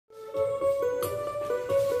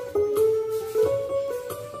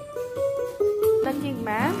The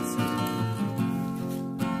kingmans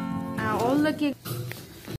are all the king.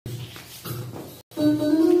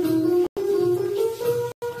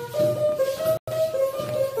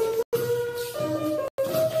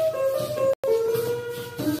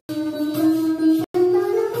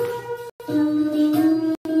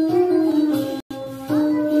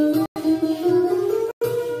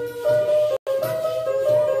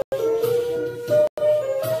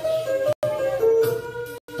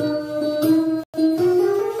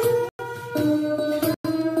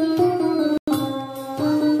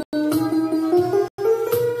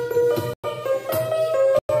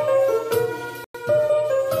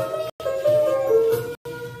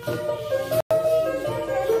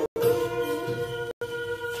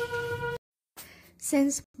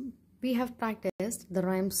 Since we have practiced the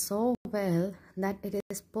rhyme so well that it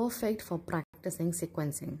is perfect for practicing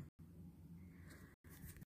sequencing.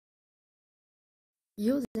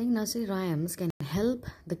 Using nursery rhymes can help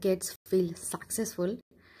the kids feel successful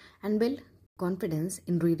and build confidence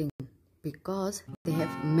in reading because they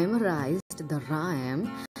have memorized the rhyme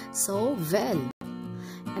so well.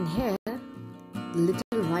 And here,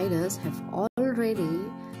 little riders have already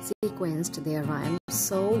sequenced their rhyme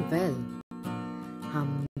so well.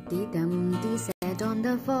 Humpty Dumpty sat on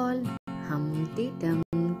the wall. Humpty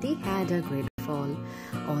Dumpty had a great fall.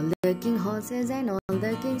 All the king horses and all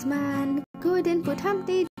the king's men couldn't put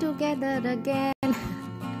Humpty together again.